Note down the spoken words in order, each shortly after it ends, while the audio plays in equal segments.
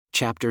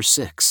Chapter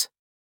 6.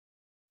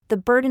 The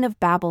burden of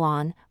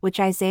Babylon,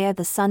 which Isaiah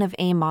the son of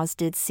Amoz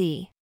did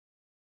see.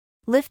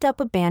 Lift up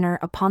a banner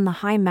upon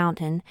the high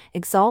mountain,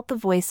 exalt the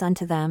voice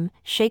unto them,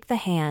 shake the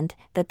hand,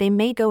 that they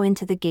may go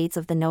into the gates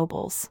of the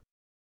nobles.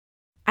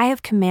 I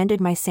have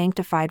commanded my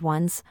sanctified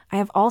ones, I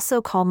have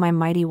also called my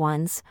mighty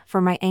ones,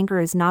 for my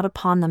anger is not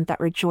upon them that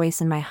rejoice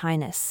in my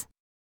highness.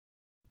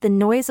 The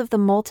noise of the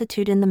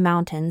multitude in the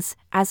mountains,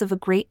 as of a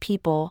great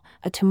people,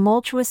 a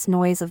tumultuous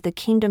noise of the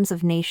kingdoms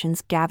of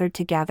nations gathered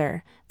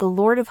together, the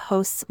Lord of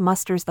hosts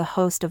musters the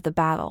host of the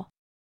battle.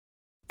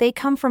 They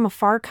come from a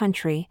far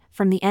country,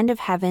 from the end of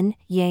heaven,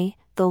 yea,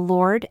 the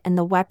Lord and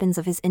the weapons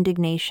of his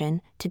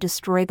indignation, to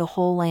destroy the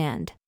whole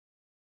land.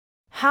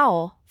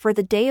 Howl, for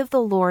the day of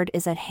the Lord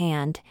is at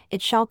hand,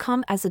 it shall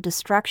come as a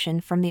destruction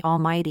from the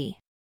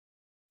Almighty.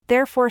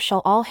 Therefore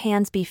shall all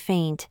hands be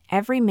faint,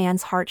 every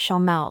man's heart shall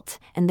melt,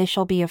 and they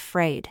shall be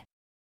afraid.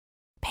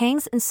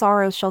 Pangs and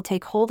sorrows shall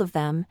take hold of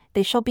them,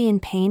 they shall be in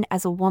pain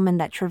as a woman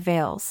that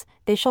travails,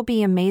 they shall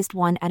be amazed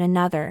one at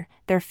another,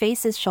 their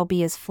faces shall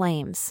be as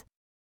flames.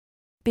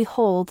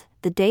 Behold,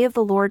 the day of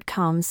the Lord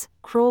comes,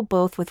 cruel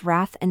both with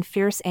wrath and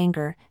fierce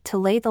anger, to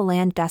lay the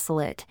land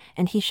desolate,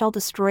 and he shall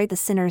destroy the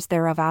sinners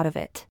thereof out of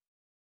it.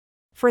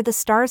 For the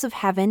stars of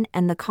heaven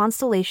and the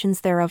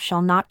constellations thereof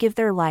shall not give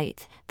their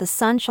light, the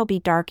sun shall be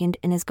darkened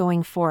in his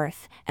going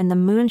forth, and the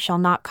moon shall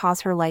not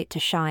cause her light to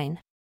shine.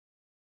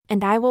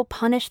 And I will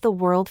punish the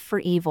world for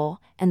evil,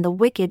 and the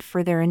wicked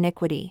for their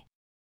iniquity.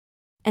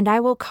 And I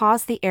will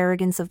cause the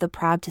arrogance of the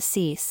proud to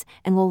cease,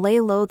 and will lay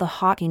low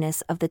the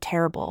haughtiness of the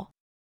terrible.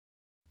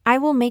 I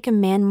will make a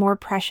man more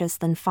precious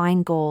than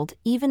fine gold,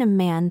 even a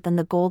man than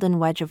the golden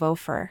wedge of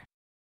Ophir.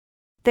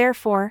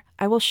 Therefore,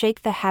 I will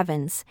shake the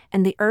heavens,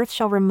 and the earth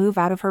shall remove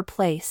out of her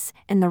place,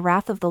 in the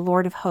wrath of the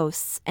Lord of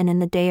hosts and in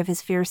the day of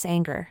his fierce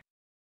anger.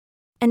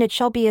 And it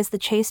shall be as the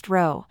chased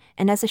roe,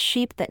 and as a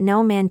sheep that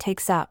no man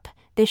takes up,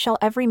 they shall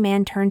every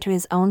man turn to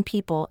his own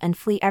people and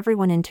flee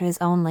everyone into his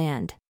own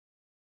land.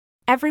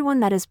 Everyone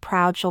that is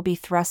proud shall be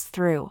thrust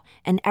through,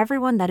 and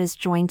everyone that is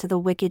joined to the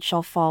wicked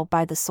shall fall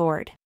by the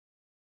sword.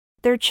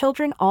 Their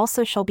children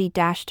also shall be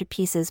dashed to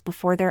pieces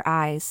before their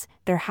eyes,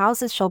 their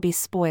houses shall be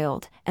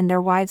spoiled, and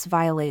their wives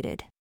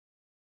violated.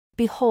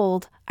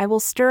 Behold, I will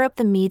stir up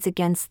the Medes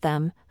against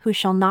them, who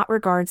shall not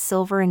regard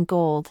silver and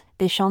gold,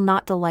 they shall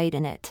not delight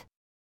in it.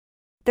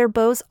 Their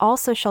bows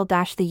also shall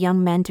dash the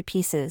young men to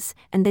pieces,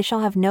 and they shall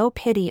have no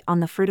pity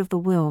on the fruit of the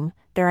womb,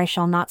 there I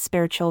shall not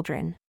spare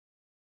children.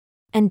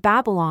 And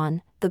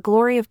Babylon, the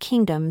glory of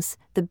kingdoms,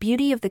 the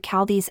beauty of the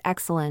Chaldees'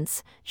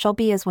 excellence, shall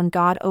be as when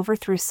God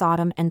overthrew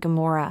Sodom and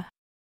Gomorrah.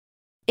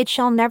 It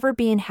shall never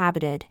be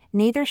inhabited,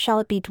 neither shall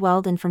it be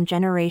dwelled in from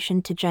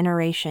generation to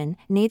generation,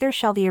 neither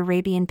shall the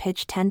Arabian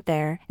pitch tent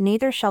there,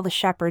 neither shall the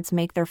shepherds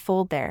make their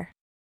fold there.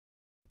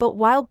 But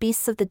wild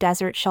beasts of the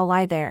desert shall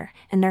lie there,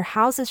 and their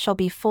houses shall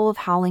be full of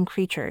howling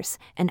creatures,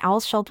 and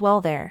owls shall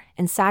dwell there,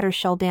 and satyrs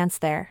shall dance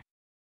there.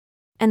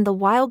 And the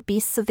wild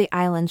beasts of the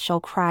islands shall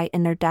cry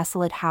in their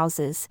desolate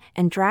houses,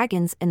 and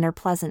dragons in their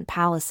pleasant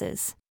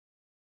palaces.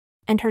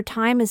 And her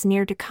time is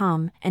near to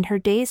come, and her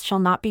days shall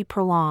not be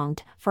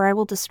prolonged, for I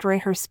will destroy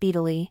her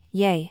speedily,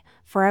 yea,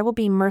 for I will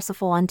be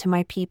merciful unto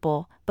my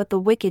people, but the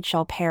wicked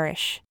shall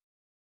perish.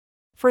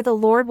 For the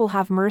Lord will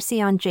have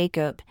mercy on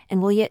Jacob,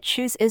 and will yet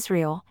choose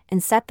Israel,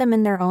 and set them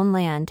in their own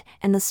land,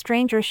 and the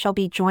strangers shall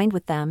be joined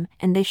with them,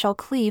 and they shall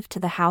cleave to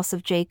the house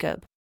of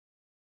Jacob.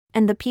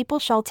 And the people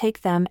shall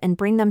take them and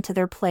bring them to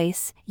their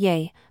place,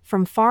 yea,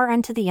 from far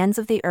unto the ends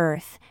of the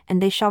earth,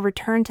 and they shall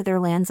return to their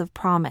lands of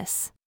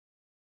promise.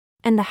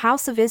 And the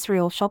house of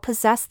Israel shall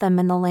possess them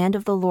in the land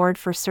of the Lord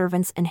for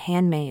servants and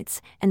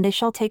handmaids, and they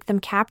shall take them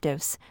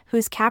captives,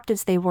 whose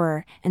captives they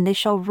were, and they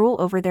shall rule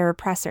over their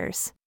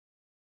oppressors.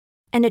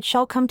 And it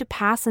shall come to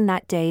pass in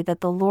that day that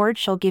the Lord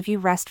shall give you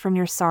rest from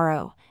your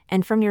sorrow,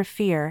 and from your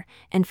fear,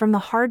 and from the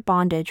hard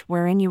bondage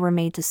wherein you were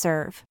made to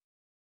serve.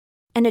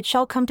 And it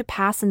shall come to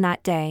pass in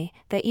that day,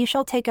 that you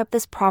shall take up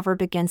this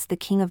proverb against the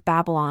king of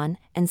Babylon,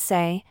 and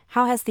say,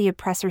 How has the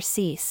oppressor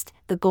ceased,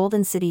 the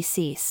golden city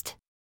ceased?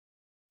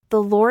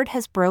 The Lord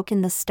has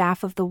broken the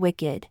staff of the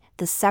wicked,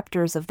 the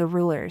scepters of the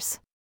rulers.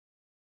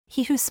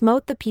 He who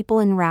smote the people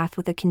in wrath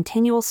with a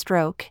continual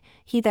stroke,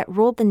 he that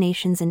ruled the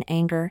nations in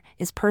anger,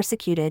 is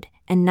persecuted,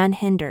 and none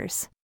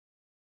hinders.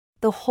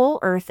 The whole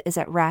earth is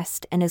at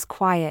rest and is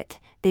quiet,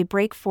 they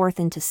break forth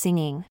into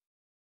singing.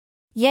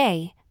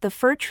 Yea, the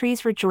fir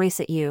trees rejoice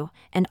at you,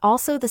 and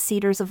also the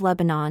cedars of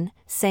Lebanon,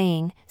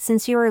 saying,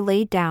 Since you are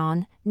laid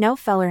down, no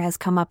feller has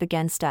come up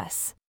against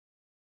us.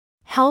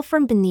 Hell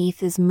from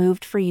beneath is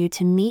moved for you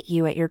to meet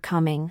you at your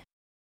coming.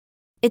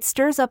 It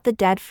stirs up the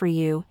dead for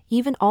you,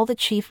 even all the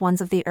chief ones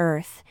of the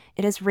earth,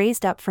 it has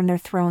raised up from their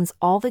thrones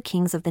all the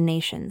kings of the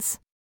nations.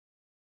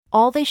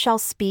 All they shall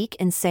speak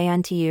and say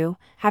unto you,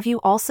 Have you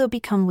also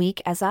become weak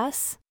as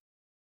us?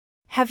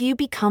 Have you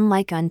become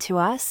like unto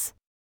us?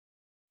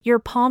 Your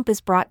pomp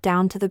is brought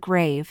down to the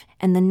grave,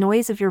 and the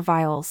noise of your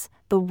viols,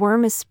 the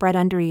worm is spread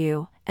under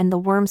you, and the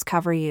worms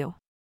cover you.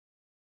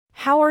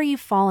 How are you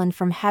fallen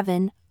from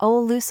heaven, O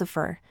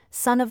Lucifer,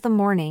 son of the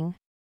morning?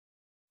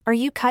 Are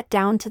you cut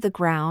down to the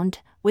ground,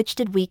 which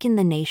did weaken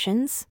the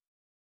nations?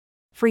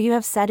 For you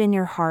have said in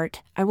your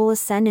heart, I will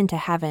ascend into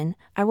heaven,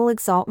 I will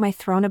exalt my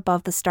throne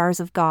above the stars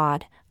of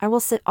God, I will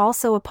sit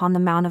also upon the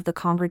mount of the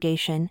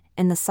congregation,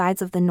 in the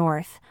sides of the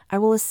north, I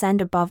will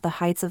ascend above the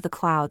heights of the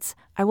clouds,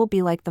 I will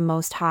be like the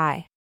Most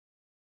High.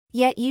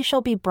 Yet you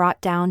shall be brought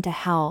down to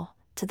hell,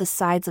 to the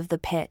sides of the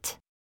pit.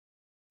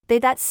 They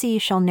that see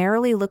shall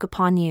narrowly look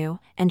upon you,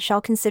 and shall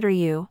consider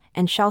you,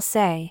 and shall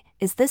say,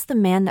 Is this the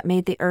man that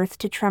made the earth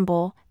to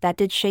tremble, that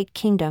did shake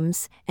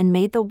kingdoms, and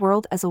made the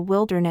world as a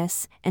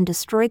wilderness, and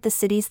destroyed the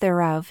cities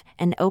thereof,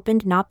 and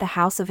opened not the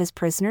house of his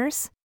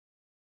prisoners?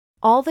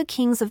 All the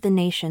kings of the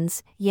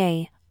nations,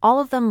 yea, all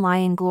of them lie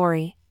in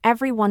glory,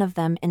 every one of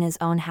them in his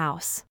own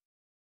house.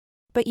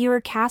 But you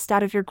are cast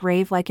out of your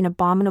grave like an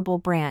abominable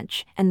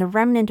branch, and the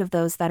remnant of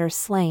those that are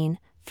slain,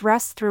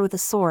 thrust through with a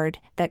sword,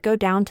 that go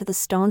down to the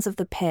stones of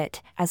the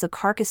pit, as a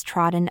carcass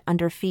trodden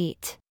under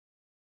feet.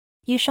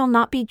 You shall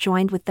not be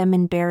joined with them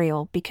in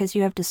burial, because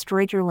you have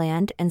destroyed your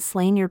land and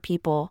slain your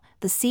people,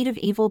 the seed of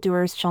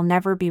evildoers shall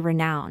never be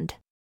renowned.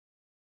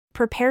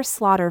 Prepare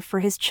slaughter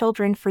for his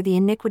children for the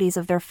iniquities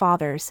of their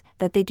fathers,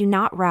 that they do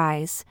not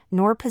rise,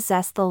 nor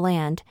possess the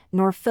land,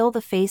 nor fill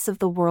the face of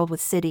the world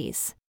with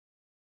cities.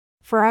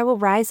 For I will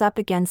rise up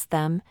against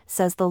them,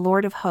 says the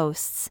Lord of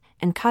hosts,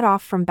 and cut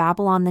off from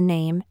Babylon the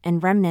name,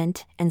 and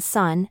remnant, and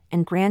son,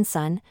 and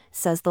grandson,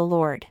 says the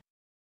Lord.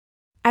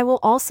 I will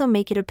also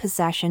make it a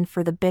possession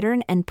for the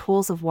bittern and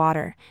pools of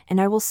water,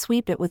 and I will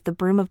sweep it with the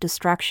broom of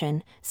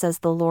destruction, says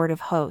the Lord of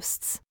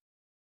hosts.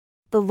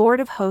 The Lord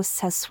of hosts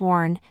has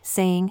sworn,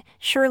 saying,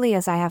 Surely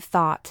as I have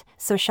thought,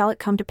 so shall it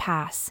come to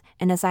pass,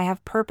 and as I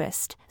have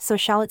purposed, so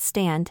shall it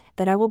stand,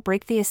 that I will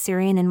break the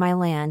Assyrian in my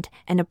land,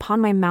 and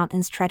upon my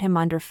mountains tread him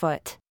under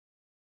foot.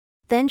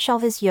 Then shall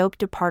his yoke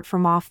depart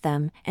from off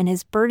them, and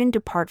his burden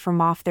depart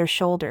from off their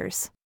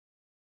shoulders.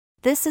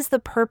 This is the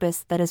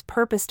purpose that is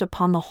purposed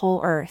upon the whole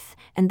earth,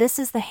 and this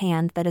is the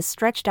hand that is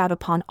stretched out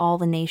upon all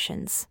the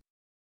nations.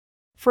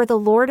 For the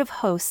Lord of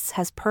hosts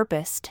has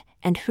purposed,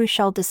 and who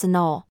shall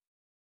disannul?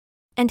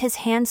 And his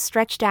hand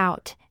stretched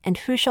out, and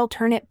who shall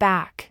turn it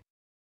back?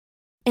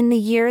 In the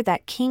year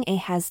that King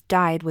Ahaz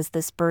died was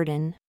this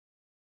burden.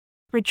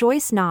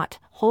 Rejoice not,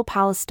 whole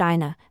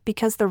Palestina,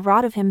 because the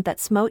rod of him that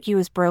smote you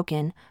is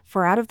broken,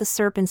 for out of the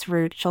serpent's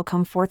root shall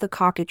come forth a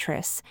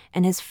cockatrice,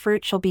 and his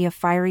fruit shall be a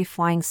fiery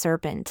flying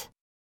serpent.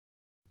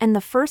 And the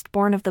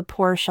firstborn of the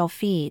poor shall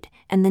feed,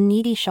 and the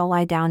needy shall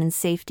lie down in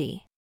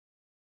safety.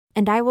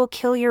 And I will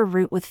kill your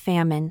root with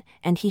famine,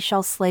 and he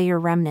shall slay your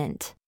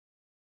remnant.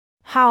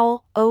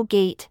 Howl, O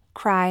gate,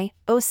 cry,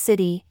 O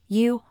city,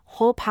 you,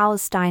 whole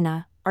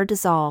Palestina, are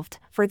dissolved,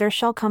 for there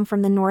shall come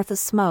from the north a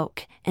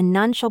smoke, and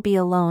none shall be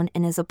alone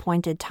in his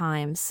appointed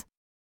times.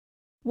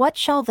 What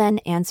shall then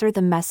answer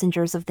the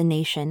messengers of the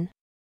nation?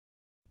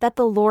 That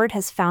the Lord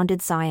has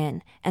founded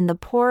Zion, and the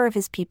poor of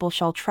his people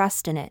shall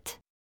trust in it.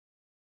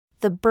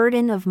 The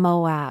burden of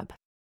Moab.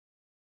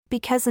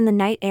 Because in the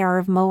night Ar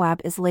of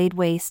Moab is laid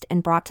waste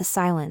and brought to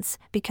silence,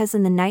 because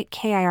in the night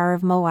Kir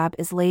of Moab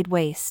is laid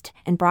waste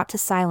and brought to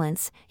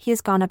silence, he is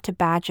gone up to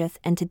Bajith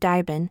and to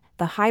Dibon,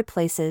 the high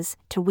places,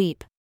 to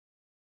weep.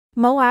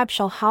 Moab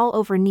shall howl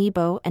over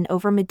Nebo and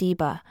over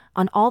Medeba,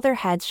 on all their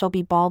heads shall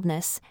be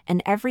baldness,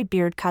 and every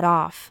beard cut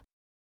off.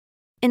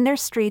 In their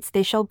streets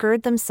they shall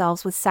gird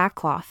themselves with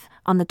sackcloth,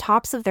 on the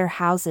tops of their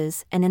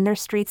houses and in their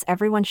streets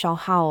everyone shall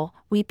howl,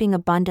 weeping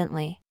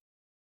abundantly.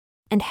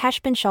 And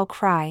Heshbon shall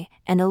cry,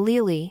 and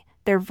Eleli,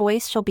 their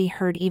voice shall be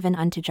heard even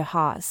unto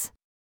Jahaz.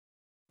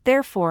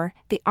 Therefore,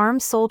 the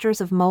armed soldiers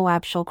of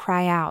Moab shall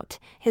cry out,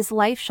 his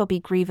life shall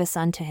be grievous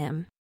unto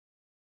him.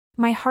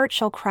 My heart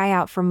shall cry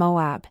out for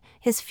Moab,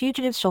 his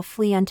fugitives shall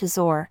flee unto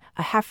Zor,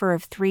 a heifer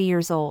of 3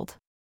 years old.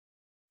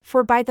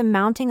 For by the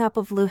mounting up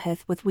of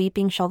Luhith with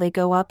weeping shall they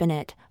go up in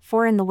it,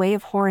 for in the way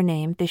of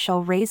Horonaim they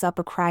shall raise up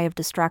a cry of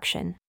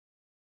destruction.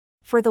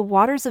 For the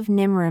waters of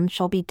Nimrim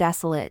shall be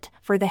desolate,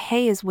 for the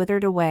hay is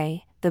withered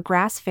away, the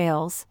grass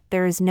fails,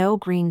 there is no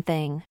green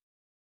thing.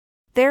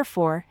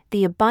 Therefore,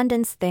 the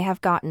abundance they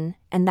have gotten,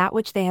 and that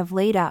which they have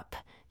laid up,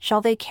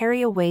 shall they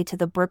carry away to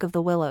the brook of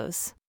the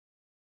willows.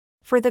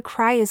 For the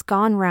cry is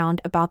gone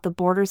round about the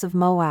borders of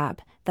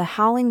Moab, the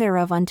howling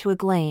thereof unto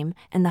Aglaim,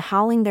 and the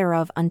howling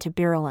thereof unto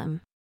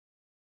Beralim.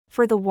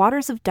 For the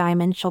waters of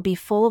Dimon shall be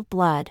full of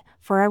blood,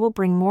 for I will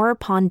bring more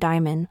upon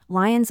Dimon,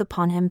 lions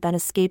upon him that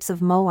escapes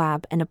of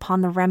Moab and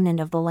upon the remnant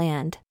of the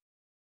land.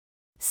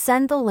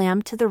 Send the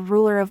lamb to the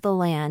ruler of the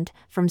land,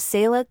 from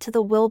Selah to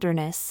the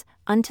wilderness,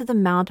 unto the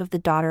mount of the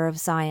daughter of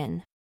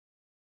Zion.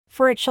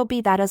 For it shall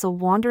be that as a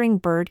wandering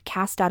bird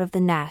cast out of the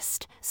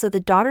nest, so the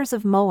daughters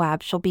of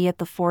Moab shall be at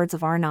the fords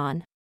of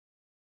Arnon.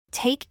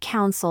 Take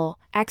counsel,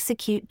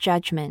 execute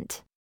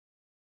judgment.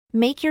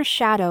 Make your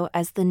shadow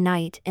as the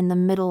night in the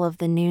middle of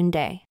the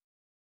noonday.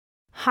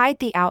 Hide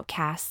the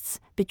outcasts,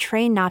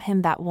 betray not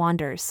him that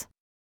wanders.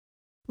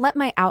 Let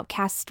my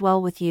outcasts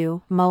dwell with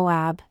you,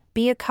 Moab,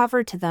 be a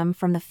cover to them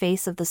from the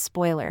face of the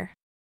spoiler.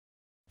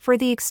 For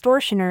the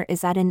extortioner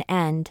is at an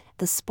end,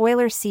 the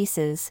spoiler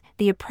ceases,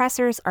 the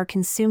oppressors are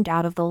consumed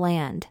out of the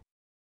land.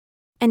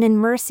 And in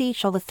mercy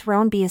shall the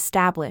throne be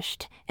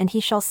established, and he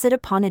shall sit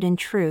upon it in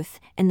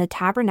truth, in the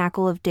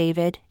tabernacle of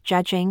David,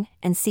 judging,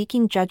 and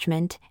seeking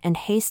judgment, and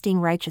hasting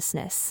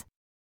righteousness.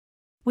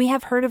 We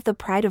have heard of the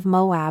pride of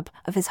Moab,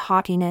 of his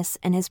haughtiness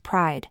and his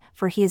pride,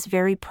 for he is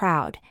very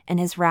proud, and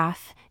his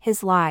wrath,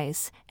 his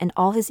lies, and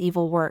all his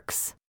evil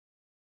works.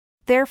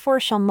 Therefore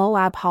shall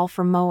Moab howl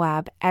for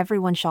Moab,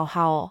 everyone shall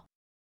howl.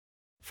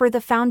 For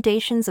the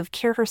foundations of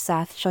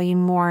Kirhareseth shall ye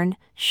mourn,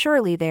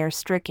 surely they are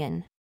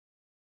stricken.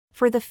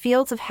 For the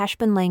fields of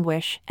Heshbon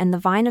languish, and the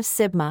vine of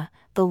Sibmah,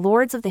 the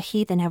lords of the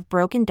heathen have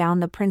broken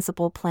down the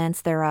principal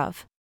plants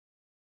thereof.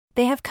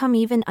 They have come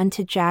even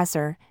unto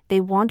Jazer,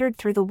 they wandered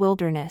through the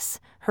wilderness,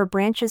 her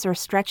branches are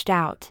stretched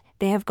out,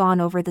 they have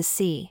gone over the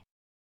sea.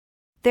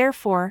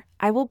 Therefore,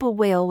 I will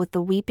bewail with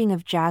the weeping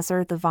of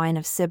Jazer the vine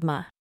of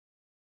Sibmah.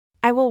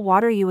 I will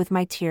water you with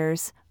my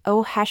tears,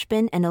 O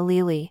Heshbon and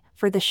Elili,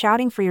 for the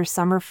shouting for your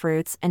summer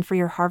fruits and for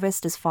your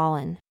harvest is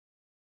fallen.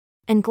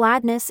 And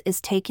gladness is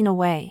taken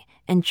away,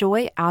 and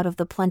joy out of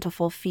the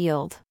plentiful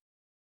field.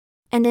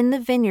 And in the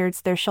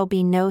vineyards there shall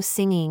be no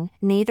singing,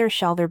 neither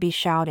shall there be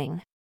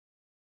shouting.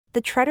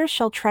 The treaders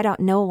shall tread out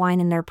no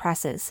wine in their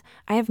presses,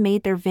 I have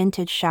made their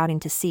vintage shouting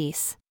to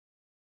cease.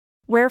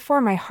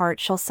 Wherefore my heart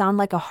shall sound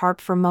like a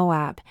harp for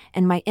Moab,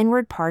 and my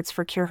inward parts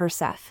for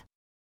Kirhareseth.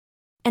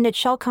 And it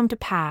shall come to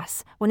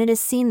pass, when it is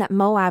seen that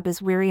Moab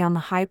is weary on the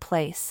high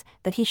place,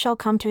 that he shall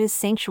come to his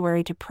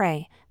sanctuary to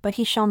pray, but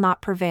he shall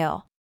not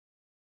prevail.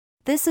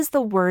 This is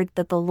the word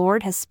that the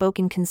Lord has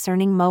spoken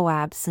concerning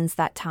Moab since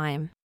that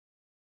time.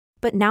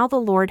 But now the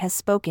Lord has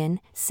spoken,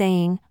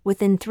 saying,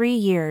 within 3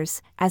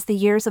 years, as the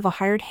years of a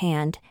hired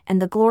hand,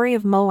 and the glory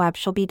of Moab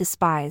shall be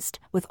despised,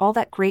 with all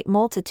that great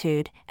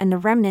multitude, and the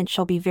remnant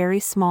shall be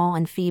very small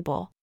and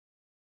feeble.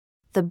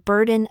 The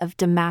burden of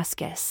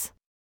Damascus.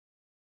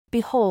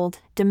 Behold,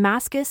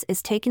 Damascus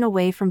is taken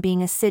away from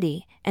being a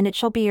city, and it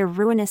shall be a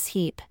ruinous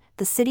heap.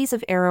 The cities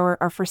of Aroer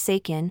are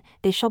forsaken,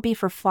 they shall be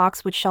for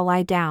flocks which shall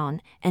lie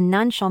down, and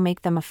none shall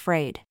make them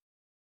afraid.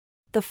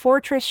 The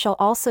fortress shall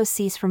also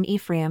cease from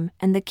Ephraim,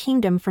 and the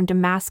kingdom from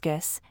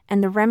Damascus,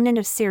 and the remnant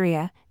of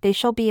Syria, they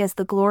shall be as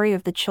the glory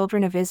of the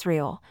children of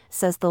Israel,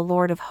 says the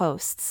Lord of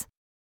hosts.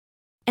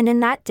 And in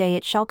that day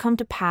it shall come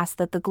to pass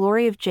that the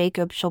glory of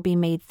Jacob shall be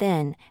made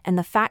thin, and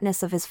the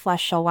fatness of his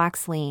flesh shall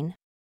wax lean.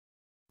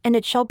 And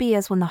it shall be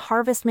as when the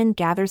harvestman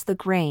gathers the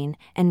grain,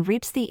 and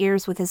reaps the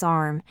ears with his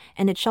arm,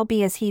 and it shall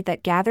be as he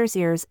that gathers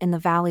ears in the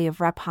valley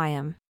of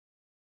Rephaim.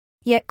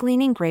 Yet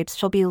gleaning grapes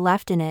shall be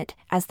left in it,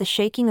 as the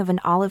shaking of an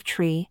olive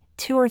tree,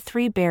 2 or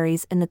 3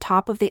 berries in the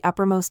top of the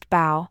uppermost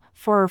bough,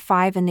 4 or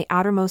 5 in the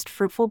outermost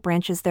fruitful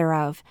branches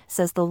thereof,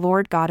 says the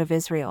Lord God of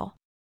Israel.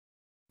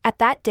 At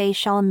that day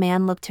shall a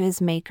man look to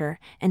his Maker,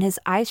 and his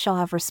eyes shall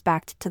have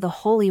respect to the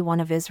Holy One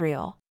of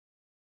Israel.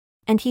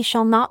 And he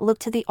shall not look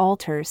to the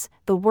altars,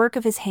 the work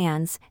of his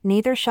hands,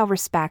 neither shall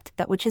respect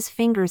that which his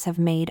fingers have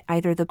made,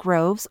 either the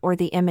groves or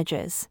the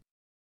images.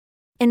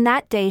 In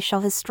that day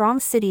shall his strong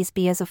cities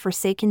be as a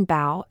forsaken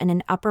bough and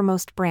an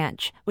uppermost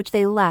branch, which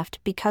they left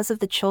because of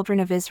the children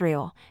of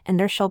Israel, and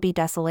there shall be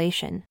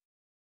desolation.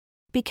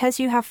 Because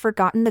you have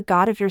forgotten the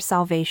God of your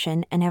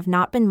salvation and have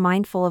not been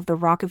mindful of the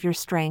rock of your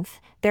strength,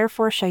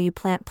 therefore shall you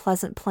plant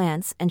pleasant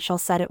plants and shall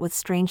set it with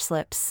strange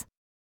slips.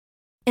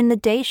 In the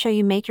day shall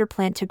you make your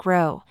plant to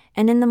grow,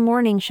 and in the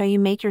morning shall you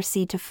make your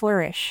seed to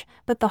flourish,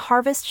 but the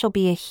harvest shall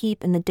be a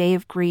heap in the day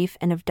of grief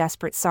and of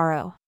desperate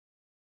sorrow.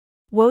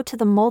 Woe to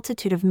the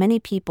multitude of many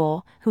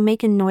people, who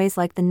make a noise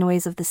like the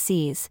noise of the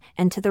seas,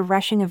 and to the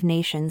rushing of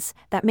nations,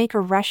 that make a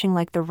rushing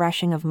like the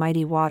rushing of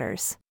mighty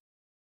waters.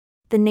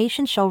 The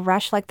nations shall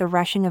rush like the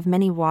rushing of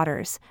many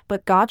waters,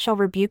 but God shall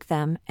rebuke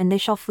them, and they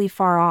shall flee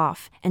far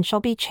off, and shall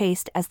be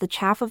chased as the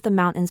chaff of the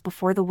mountains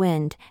before the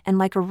wind, and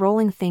like a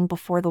rolling thing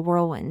before the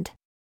whirlwind.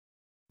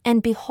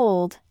 And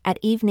behold, at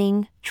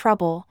evening,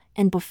 trouble,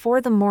 and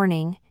before the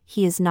morning,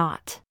 he is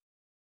not.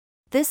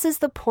 This is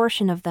the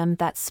portion of them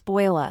that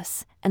spoil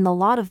us, and the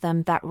lot of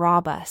them that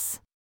rob us.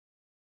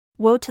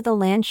 Woe to the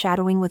land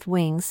shadowing with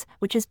wings,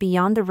 which is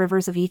beyond the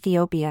rivers of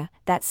Ethiopia,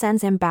 that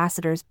sends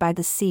ambassadors by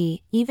the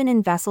sea, even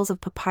in vessels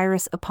of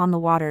papyrus upon the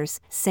waters,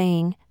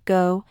 saying,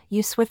 Go,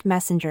 you swift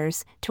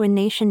messengers, to a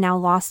nation now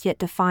lost yet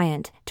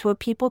defiant, to a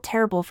people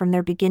terrible from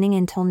their beginning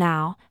until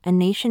now, a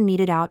nation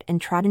meted out and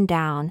trodden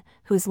down,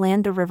 whose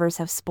land the rivers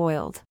have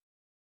spoiled.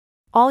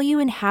 All you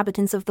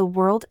inhabitants of the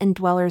world and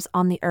dwellers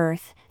on the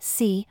earth,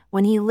 see,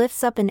 when he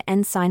lifts up an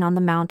ensign on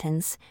the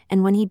mountains,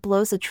 and when he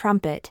blows a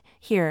trumpet,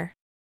 hear.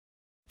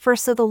 For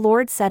so the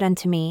Lord said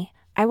unto me,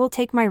 I will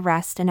take my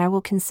rest and I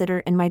will consider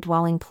in my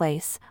dwelling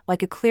place,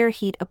 like a clear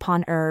heat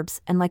upon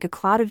herbs and like a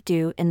cloud of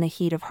dew in the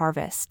heat of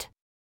harvest.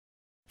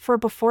 For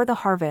before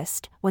the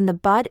harvest, when the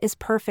bud is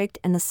perfect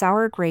and the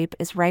sour grape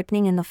is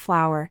ripening in the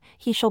flower,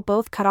 he shall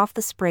both cut off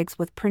the sprigs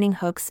with pruning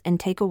hooks and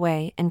take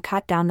away and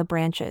cut down the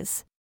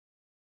branches.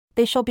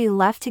 They shall be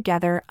left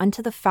together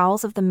unto the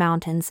fowls of the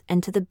mountains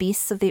and to the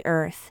beasts of the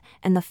earth,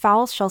 and the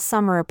fowls shall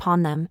summer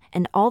upon them,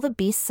 and all the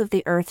beasts of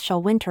the earth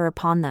shall winter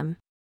upon them.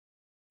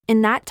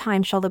 In that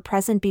time shall the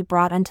present be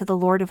brought unto the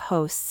Lord of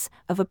hosts,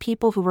 of a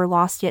people who were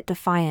lost yet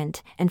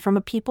defiant, and from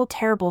a people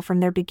terrible from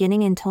their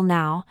beginning until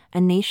now, a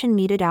nation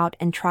meted out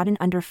and trodden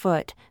under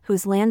foot,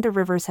 whose land the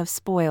rivers have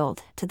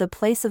spoiled, to the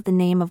place of the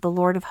name of the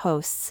Lord of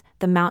hosts,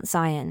 the Mount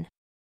Zion.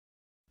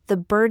 The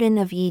burden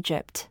of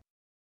Egypt.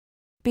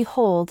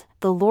 Behold,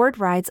 the Lord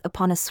rides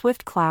upon a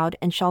swift cloud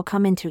and shall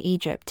come into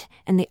Egypt,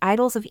 and the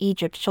idols of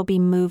Egypt shall be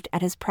moved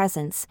at his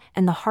presence,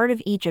 and the heart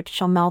of Egypt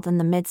shall melt in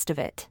the midst of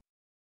it.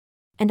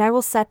 And I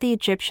will set the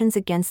Egyptians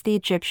against the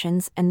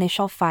Egyptians, and they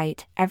shall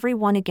fight, every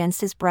one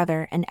against his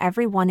brother and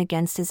every one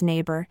against his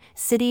neighbor,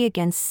 city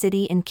against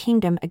city and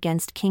kingdom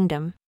against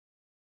kingdom.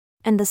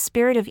 And the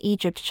spirit of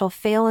Egypt shall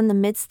fail in the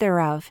midst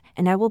thereof,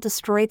 and I will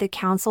destroy the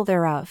counsel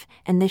thereof,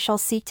 and they shall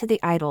seek to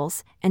the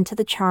idols, and to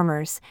the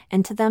charmers,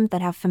 and to them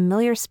that have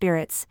familiar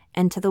spirits,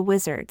 and to the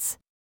wizards.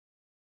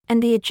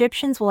 And the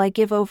Egyptians will I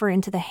give over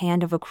into the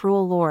hand of a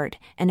cruel lord,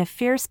 and a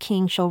fierce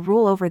king shall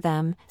rule over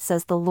them,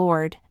 says the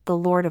Lord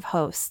of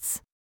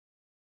hosts.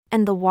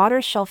 And the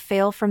waters shall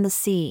fail from the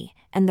sea,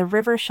 and the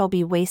river shall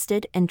be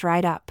wasted and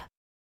dried up.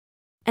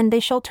 And they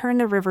shall turn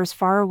the rivers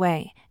far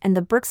away, and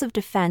the brooks of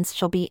defense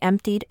shall be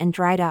emptied and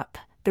dried up,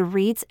 the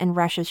reeds and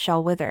rushes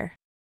shall wither.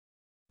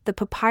 The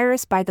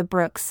papyrus by the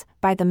brooks,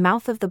 by the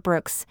mouth of the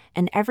brooks,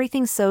 and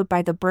everything sowed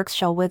by the brooks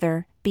shall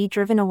wither, be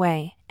driven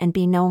away, and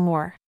be no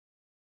more.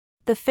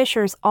 The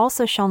fishers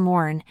also shall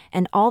mourn,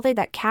 and all they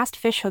that cast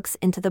fishhooks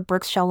into the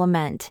brooks shall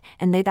lament,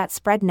 and they that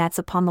spread nets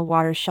upon the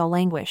waters shall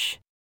languish.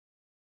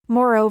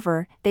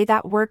 Moreover, they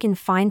that work in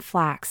fine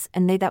flax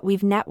and they that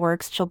weave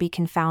networks shall be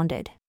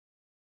confounded.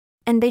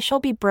 And they shall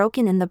be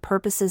broken in the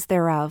purposes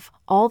thereof,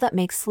 all that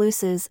make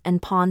sluices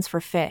and ponds for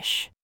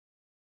fish.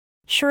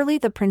 Surely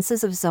the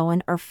princes of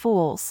Zoan are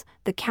fools,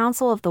 the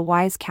counsel of the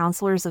wise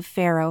counselors of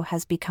Pharaoh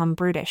has become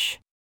brutish.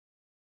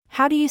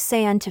 How do you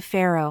say unto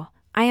Pharaoh,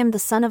 I am the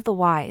son of the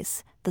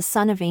wise, the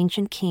son of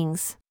ancient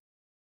kings?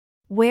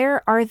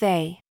 Where are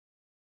they?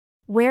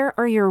 Where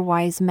are your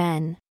wise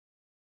men?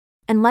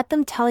 And let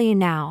them tell you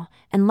now,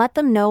 and let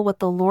them know what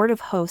the Lord of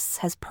hosts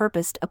has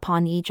purposed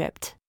upon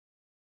Egypt.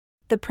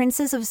 The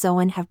princes of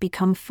Zoan have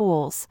become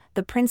fools,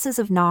 the princes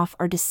of Noph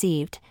are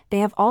deceived, they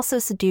have also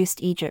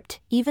seduced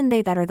Egypt, even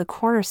they that are the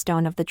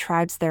cornerstone of the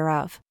tribes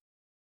thereof.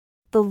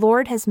 The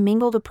Lord has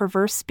mingled a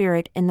perverse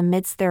spirit in the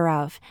midst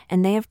thereof,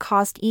 and they have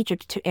caused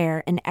Egypt to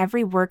err in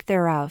every work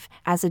thereof,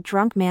 as a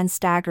drunk man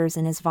staggers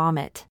in his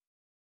vomit.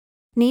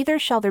 Neither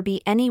shall there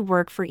be any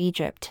work for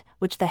Egypt,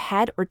 which the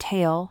head or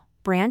tail,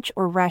 branch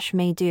or rush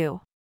may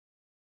do.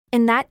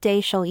 In that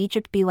day shall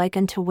Egypt be like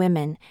unto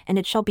women, and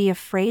it shall be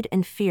afraid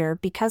and fear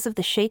because of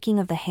the shaking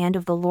of the hand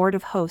of the Lord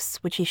of hosts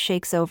which he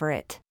shakes over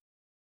it.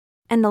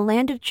 And the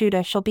land of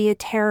Judah shall be a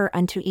terror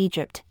unto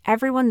Egypt,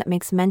 everyone that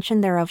makes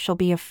mention thereof shall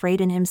be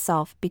afraid in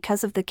himself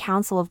because of the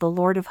counsel of the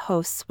Lord of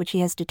hosts which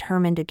he has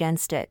determined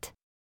against it.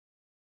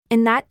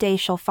 In that day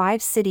shall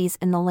 5 cities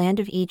in the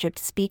land of Egypt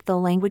speak the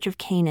language of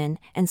Canaan,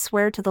 and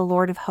swear to the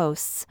Lord of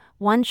hosts,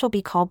 one shall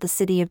be called the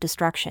city of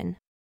destruction.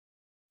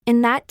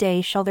 In that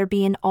day shall there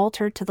be an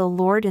altar to the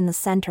Lord in the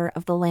center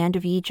of the land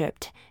of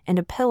Egypt, and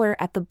a pillar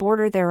at the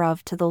border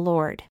thereof to the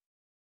Lord.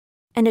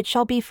 And it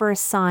shall be for a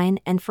sign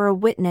and for a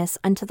witness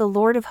unto the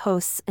Lord of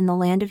hosts in the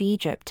land of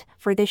Egypt,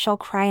 for they shall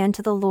cry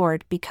unto the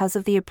Lord because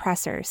of the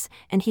oppressors,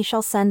 and he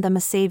shall send them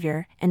a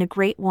Saviour, and a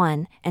great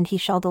one, and he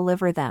shall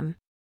deliver them.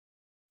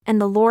 And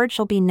the Lord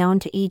shall be known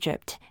to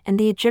Egypt, and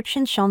the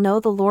Egyptians shall know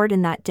the Lord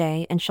in that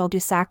day and shall do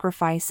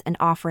sacrifice and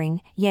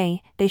offering,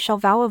 yea, they shall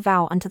vow a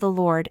vow unto the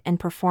Lord and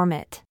perform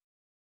it.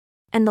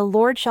 And the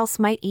Lord shall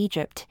smite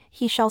Egypt,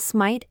 he shall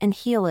smite and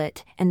heal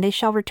it, and they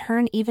shall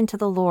return even to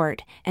the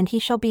Lord, and he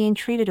shall be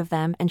entreated of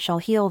them and shall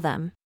heal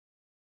them.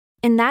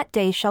 In that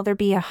day shall there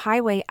be a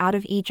highway out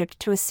of Egypt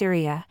to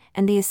Assyria,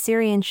 and the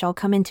Assyrian shall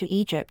come into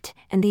Egypt,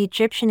 and the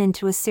Egyptian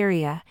into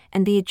Assyria,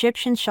 and the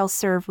Egyptians shall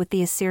serve with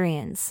the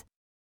Assyrians.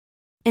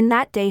 In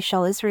that day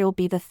shall Israel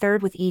be the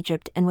third with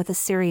Egypt and with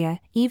Assyria,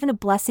 even a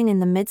blessing in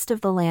the midst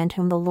of the land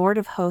whom the Lord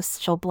of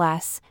hosts shall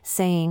bless,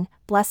 saying,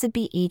 Blessed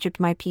be Egypt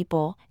my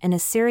people, and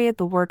Assyria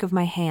the work of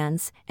my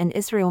hands, and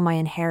Israel my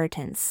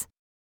inheritance.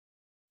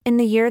 In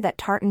the year that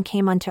Tartan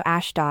came unto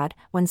Ashdod,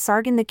 when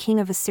Sargon the king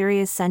of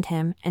Assyria sent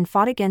him, and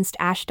fought against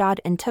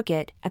Ashdod and took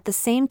it, at the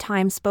same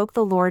time spoke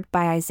the Lord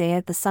by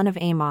Isaiah the son of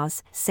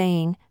Amoz,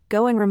 saying,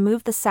 Go and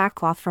remove the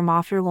sackcloth from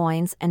off your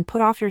loins and put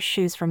off your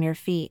shoes from your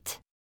feet.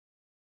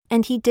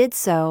 And he did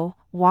so,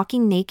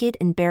 walking naked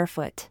and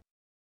barefoot.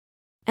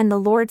 And the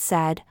Lord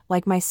said,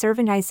 Like my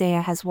servant Isaiah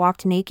has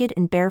walked naked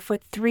and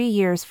barefoot 3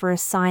 years for a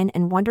sign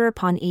and wonder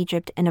upon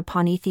Egypt and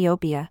upon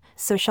Ethiopia,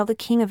 so shall the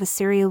king of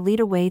Assyria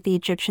lead away the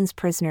Egyptians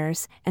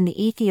prisoners, and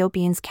the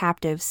Ethiopians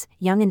captives,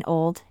 young and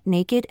old,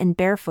 naked and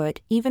barefoot,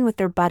 even with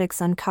their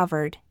buttocks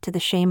uncovered, to the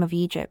shame of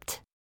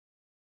Egypt.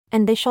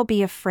 And they shall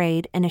be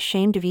afraid and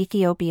ashamed of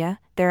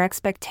Ethiopia, their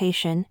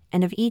expectation,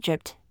 and of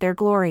Egypt, their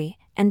glory.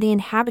 And the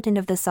inhabitant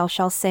of the cell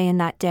shall say in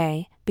that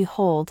day,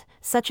 Behold,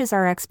 such is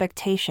our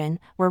expectation,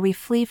 where we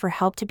flee for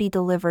help to be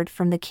delivered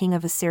from the king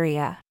of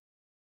Assyria.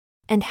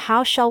 And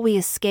how shall we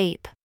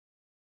escape?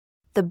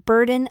 The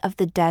burden of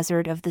the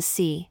desert of the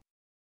sea.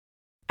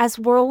 As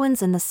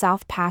whirlwinds in the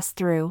south pass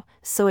through,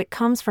 so it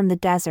comes from the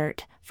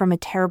desert, from a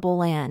terrible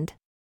land.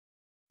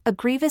 A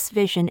grievous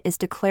vision is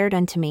declared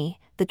unto me,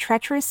 the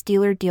treacherous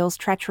dealer deals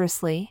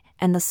treacherously,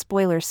 and the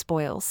spoiler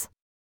spoils.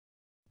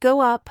 Go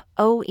up,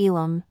 O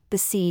Elam,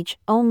 besiege,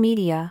 O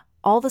Media,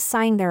 all the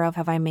sighing thereof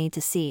have I made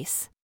to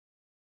cease.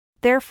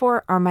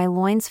 Therefore are my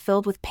loins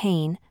filled with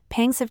pain,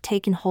 pangs have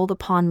taken hold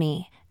upon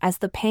me, as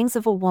the pangs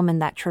of a woman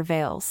that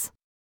travails.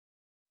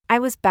 I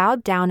was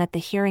bowed down at the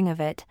hearing of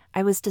it,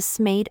 I was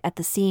dismayed at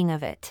the seeing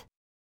of it.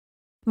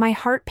 My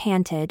heart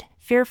panted,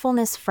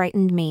 fearfulness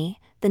frightened me,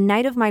 the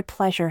night of my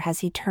pleasure has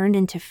he turned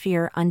into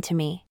fear unto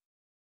me.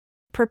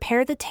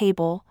 Prepare the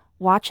table,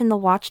 watch in the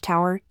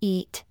watchtower,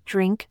 eat,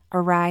 drink,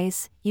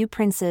 arise, you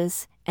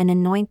princes, and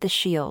anoint the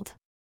shield.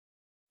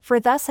 For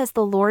thus has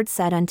the Lord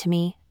said unto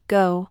me,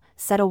 Go,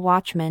 set a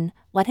watchman,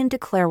 let him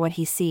declare what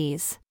he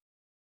sees.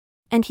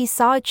 And he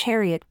saw a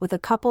chariot with a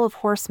couple of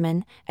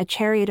horsemen, a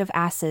chariot of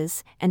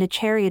asses, and a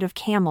chariot of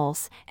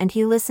camels, and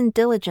he listened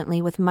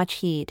diligently with much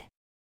heed.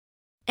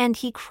 And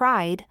he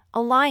cried,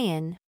 A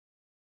lion!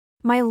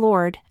 My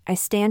Lord, I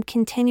stand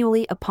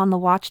continually upon the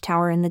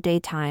watchtower in the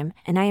daytime,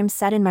 and I am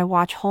set in my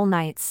watch whole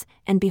nights,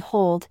 and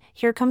behold,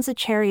 here comes a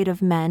chariot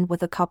of men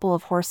with a couple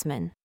of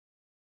horsemen.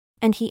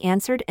 And he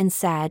answered and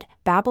said,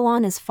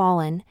 Babylon is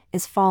fallen,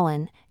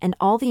 and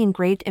all the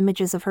engraved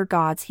images of her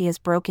gods he has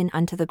broken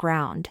unto the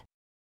ground.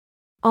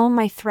 O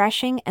my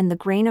threshing and the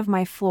grain of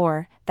my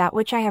floor, that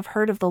which I have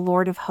heard of the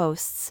Lord of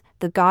hosts,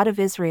 the God of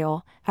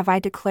Israel, have I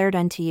declared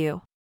unto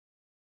you.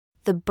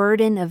 The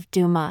burden of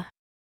Duma.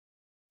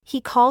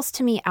 He calls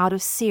to me out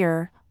of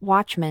Seir,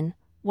 Watchman,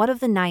 what of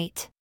the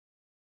night?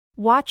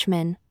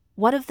 Watchman,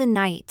 what of the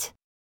night?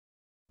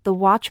 The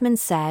watchman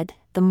said,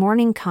 The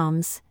morning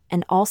comes,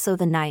 and also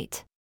the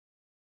night.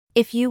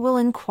 If you will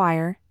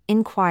inquire,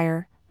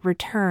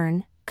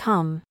 return,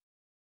 come.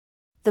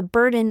 The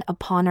burden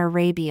upon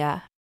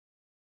Arabia.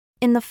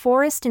 In the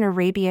forest in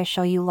Arabia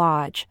shall you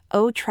lodge,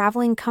 O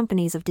traveling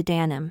companies of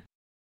Dedanim.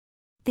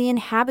 The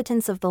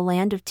inhabitants of the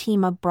land of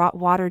Tema brought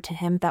water to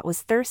him that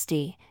was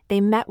thirsty,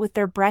 they met with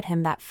their bread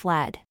him that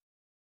fled.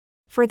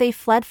 For they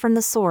fled from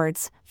the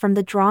swords, from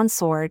the drawn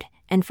sword,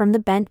 and from the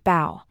bent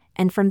bow,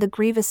 and from the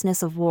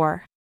grievousness of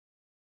war.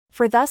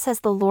 For thus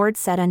has the Lord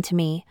said unto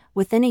me,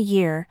 Within a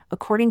year,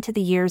 according to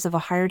the years of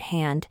a hired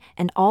hand,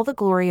 and all the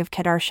glory of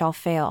Kedar shall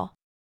fail.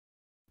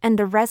 And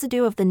the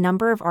residue of the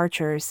number of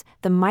archers,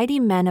 the mighty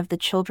men of the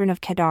children of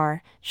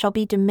Kedar, shall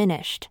be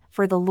diminished,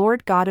 for the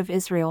Lord God of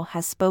Israel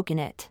has spoken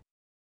it.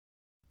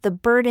 The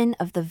burden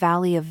of the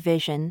valley of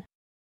vision.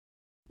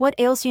 What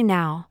ails you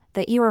now,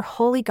 that you are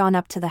wholly gone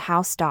up to the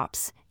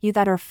housetops, you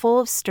that are full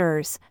of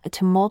stirs, a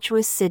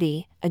tumultuous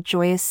city, a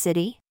joyous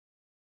city?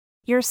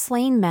 Your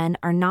slain men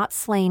are not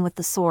slain with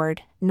the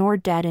sword, nor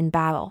dead in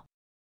battle.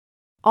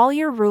 All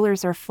your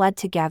rulers are fled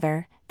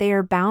together, they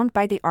are bound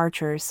by the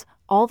archers,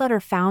 all that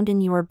are found in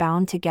you are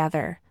bound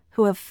together,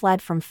 who have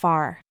fled from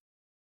far.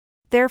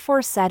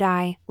 Therefore said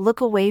I,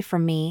 Look away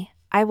from me,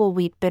 I will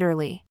weep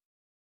bitterly.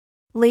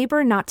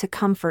 Labor not to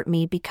comfort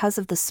me because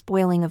of the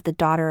spoiling of the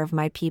daughter of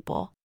my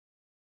people.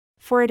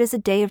 For it is a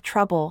day of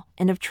trouble,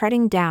 and of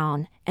treading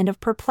down, and of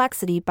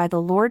perplexity by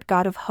the Lord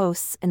God of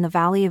hosts in the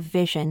valley of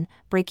vision,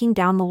 breaking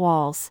down the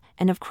walls,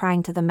 and of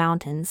crying to the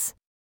mountains.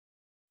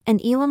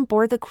 And Elam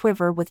bore the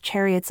quiver with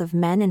chariots of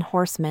men and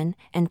horsemen,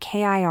 and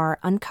Kir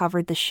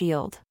uncovered the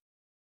shield.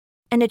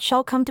 And it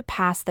shall come to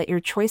pass that your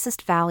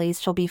choicest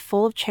valleys shall be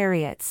full of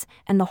chariots,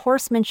 and the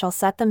horsemen shall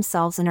set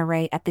themselves in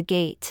array at the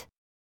gate.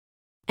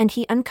 And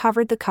he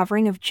uncovered the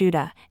covering of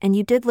Judah, and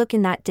you did look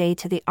in that day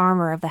to the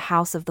armor of the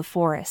house of the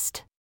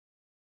forest.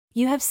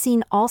 You have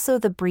seen also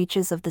the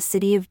breaches of the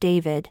city of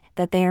David,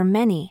 that they are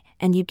many,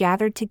 and you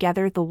gathered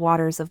together the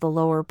waters of the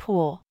lower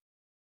pool.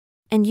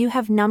 And you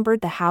have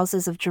numbered the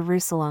houses of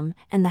Jerusalem,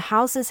 and the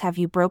houses have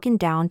you broken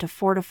down to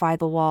fortify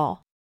the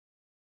wall.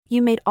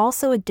 You made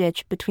also a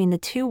ditch between the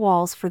two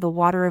walls for the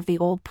water of the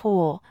old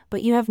pool,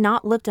 but you have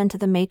not looked unto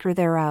the maker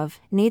thereof,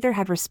 neither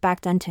had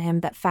respect unto him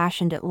that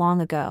fashioned it long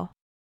ago.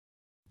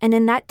 And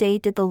in that day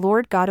did the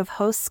Lord God of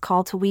hosts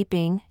call to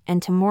weeping,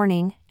 and to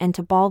mourning, and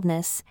to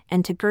baldness,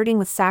 and to girding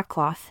with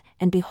sackcloth,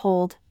 and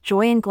behold,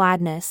 joy and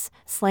gladness,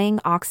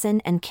 slaying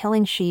oxen and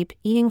killing sheep,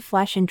 eating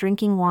flesh and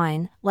drinking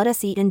wine, let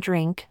us eat and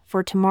drink,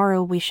 for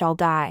tomorrow we shall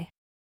die.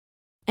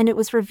 And it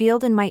was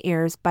revealed in my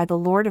ears by the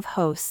Lord of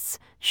hosts,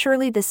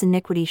 Surely this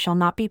iniquity shall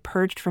not be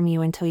purged from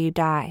you until you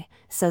die,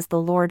 says the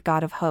Lord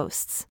God of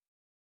hosts.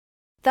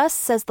 Thus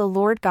says the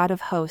Lord God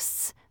of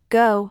hosts,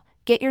 Go,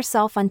 get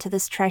yourself unto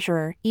this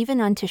treasurer,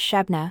 even unto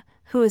Shebna,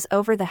 who is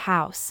over the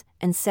house,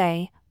 and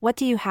say, What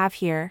do you have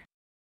here?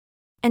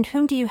 And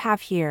whom do you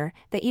have here,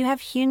 that you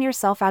have hewn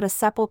yourself out a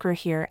sepulchre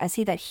here as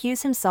he that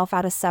hews himself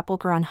out a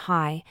sepulchre on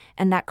high,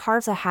 and that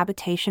carves a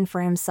habitation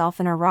for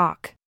himself in a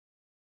rock?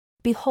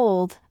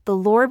 Behold, the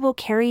Lord will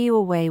carry you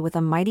away with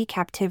a mighty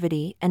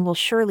captivity and will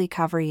surely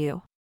cover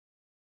you.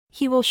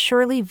 He will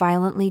surely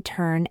violently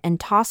turn and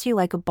toss you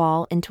like a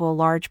ball into a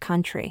large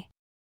country.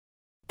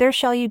 There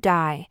shall you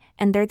die,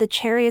 and there the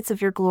chariots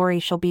of your glory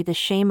shall be the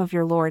shame of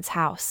your Lord's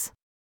house.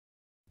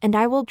 And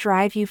I will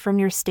drive you from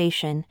your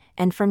station,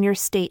 and from your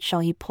state shall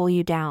he pull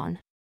you down.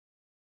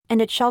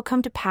 And it shall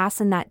come to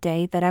pass in that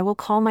day that I will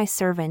call my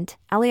servant,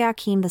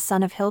 Eliakim the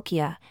son of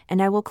Hilkiah,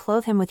 and I will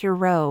clothe him with your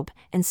robe,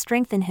 and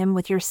strengthen him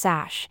with your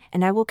sash,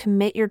 and I will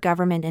commit your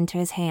government into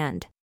his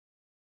hand.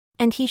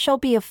 And he shall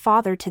be a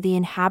father to the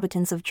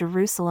inhabitants of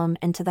Jerusalem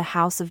and to the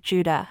house of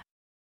Judah.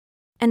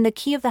 And the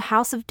key of the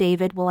house of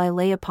David will I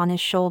lay upon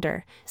his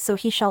shoulder, so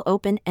he shall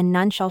open and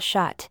none shall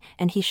shut,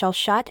 and he shall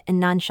shut and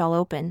none shall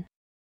open.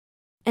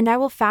 And I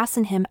will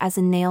fasten him as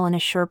a nail in a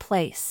sure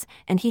place,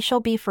 and he shall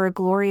be for a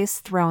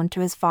glorious throne to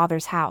his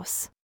father's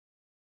house.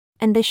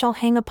 And they shall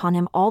hang upon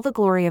him all the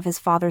glory of his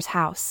father's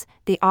house,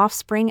 the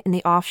offspring and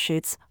the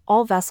offshoots,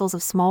 all vessels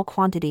of small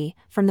quantity,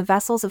 from the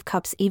vessels of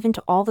cups even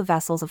to all the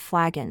vessels of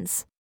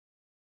flagons.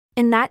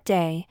 In that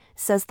day,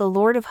 says the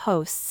Lord of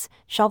hosts,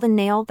 shall the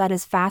nail that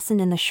is fastened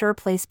in the sure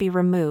place be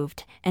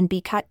removed, and be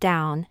cut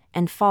down,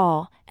 and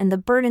fall, and the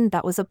burden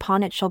that was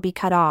upon it shall be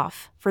cut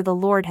off, for the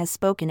Lord has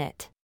spoken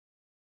it.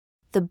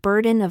 The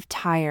burden of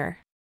Tyre.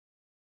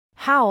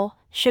 Howl,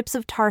 ships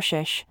of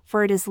Tarshish,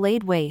 for it is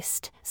laid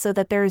waste, so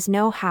that there is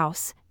no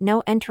house,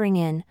 no entering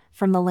in,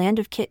 from the land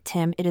of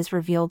Kittim it is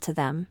revealed to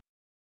them.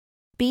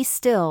 Be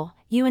still,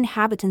 you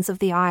inhabitants of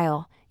the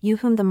isle, you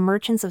whom the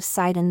merchants of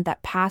Sidon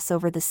that pass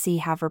over the sea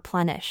have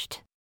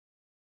replenished.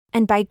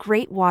 And by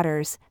great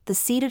waters, the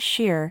seed of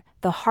Shear,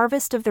 the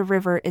harvest of the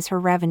river is her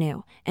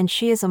revenue, and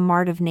she is a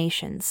mart of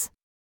nations.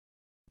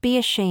 Be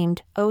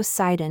ashamed, O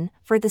Sidon,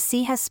 for the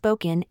sea has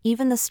spoken,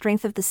 even the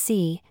strength of the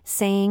sea,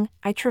 saying,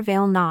 I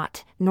travail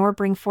not, nor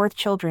bring forth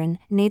children,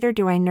 neither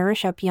do I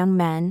nourish up young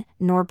men,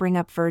 nor bring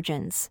up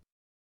virgins.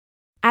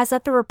 As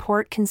at the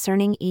report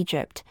concerning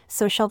Egypt,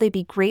 so shall they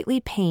be greatly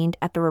pained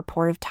at the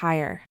report of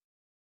Tyre.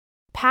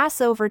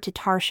 Pass over to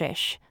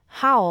Tarshish,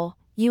 howl,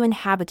 you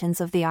inhabitants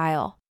of the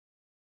isle.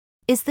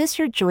 Is this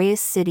your joyous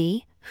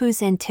city,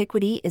 whose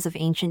antiquity is of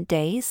ancient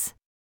days?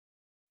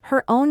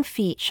 Her own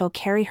feet shall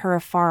carry her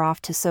afar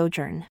off to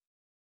sojourn.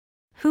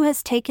 Who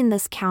has taken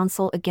this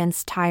counsel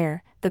against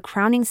Tyre, the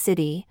crowning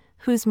city,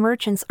 whose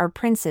merchants are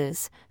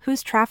princes,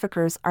 whose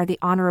traffickers are the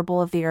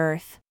honorable of the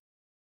earth?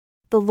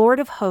 The Lord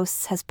of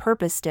hosts has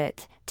purposed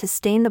it, to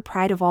stain the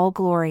pride of all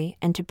glory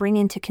and to bring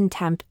into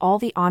contempt all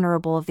the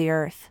honorable of the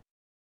earth.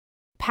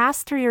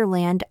 Pass through your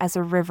land as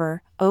a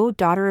river, O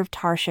daughter of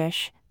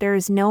Tarshish, there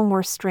is no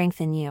more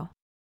strength in you.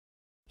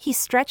 He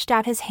stretched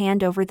out his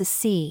hand over the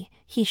sea,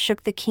 he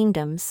shook the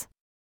kingdoms.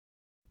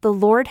 The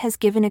Lord has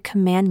given a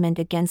commandment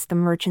against the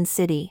merchant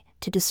city,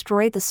 to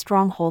destroy the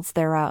strongholds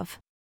thereof.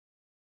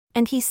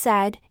 And he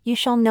said, You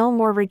shall no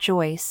more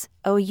rejoice,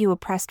 O you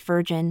oppressed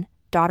virgin,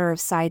 daughter of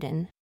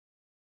Sidon.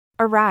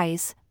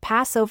 Arise,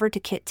 pass over to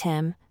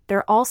Kittim,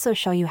 there also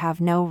shall you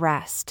have no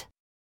rest.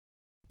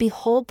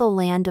 Behold the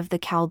land of the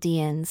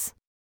Chaldeans.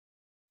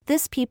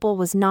 This people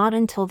was not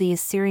until the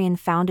Assyrian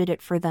founded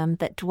it for them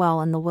that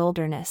dwell in the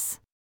wilderness.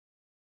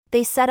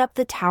 They set up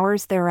the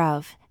towers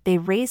thereof, they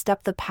raised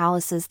up the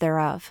palaces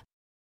thereof.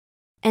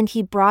 And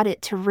he brought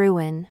it to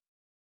ruin.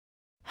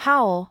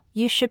 Howl,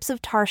 you ships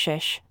of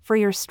Tarshish, for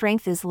your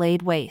strength is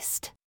laid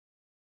waste.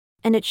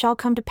 And it shall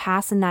come to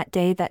pass in that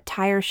day that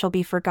Tyre shall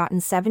be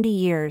forgotten 70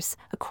 years,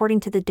 according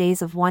to the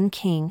days of one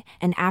king,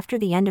 and after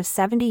the end of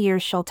 70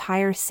 years shall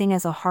Tyre sing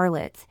as a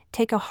harlot,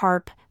 take a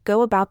harp,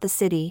 go about the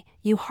city,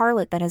 you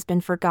harlot that has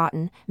been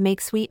forgotten,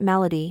 make sweet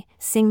melody,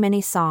 sing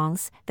many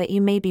songs, that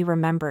you may be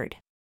remembered.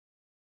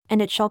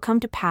 And it shall come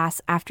to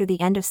pass after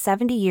the end of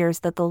 70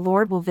 years that the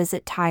Lord will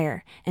visit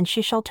Tyre, and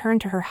she shall turn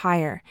to her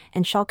hire,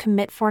 and shall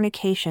commit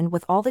fornication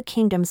with all the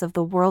kingdoms of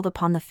the world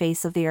upon the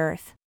face of the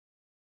earth.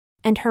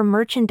 And her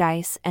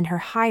merchandise and her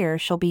hire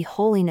shall be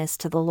holiness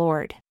to the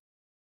Lord.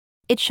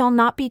 It shall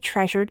not be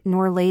treasured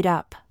nor laid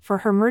up, for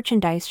her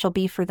merchandise shall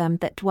be for them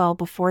that dwell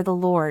before the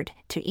Lord,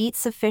 to eat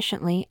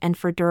sufficiently and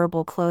for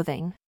durable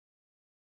clothing.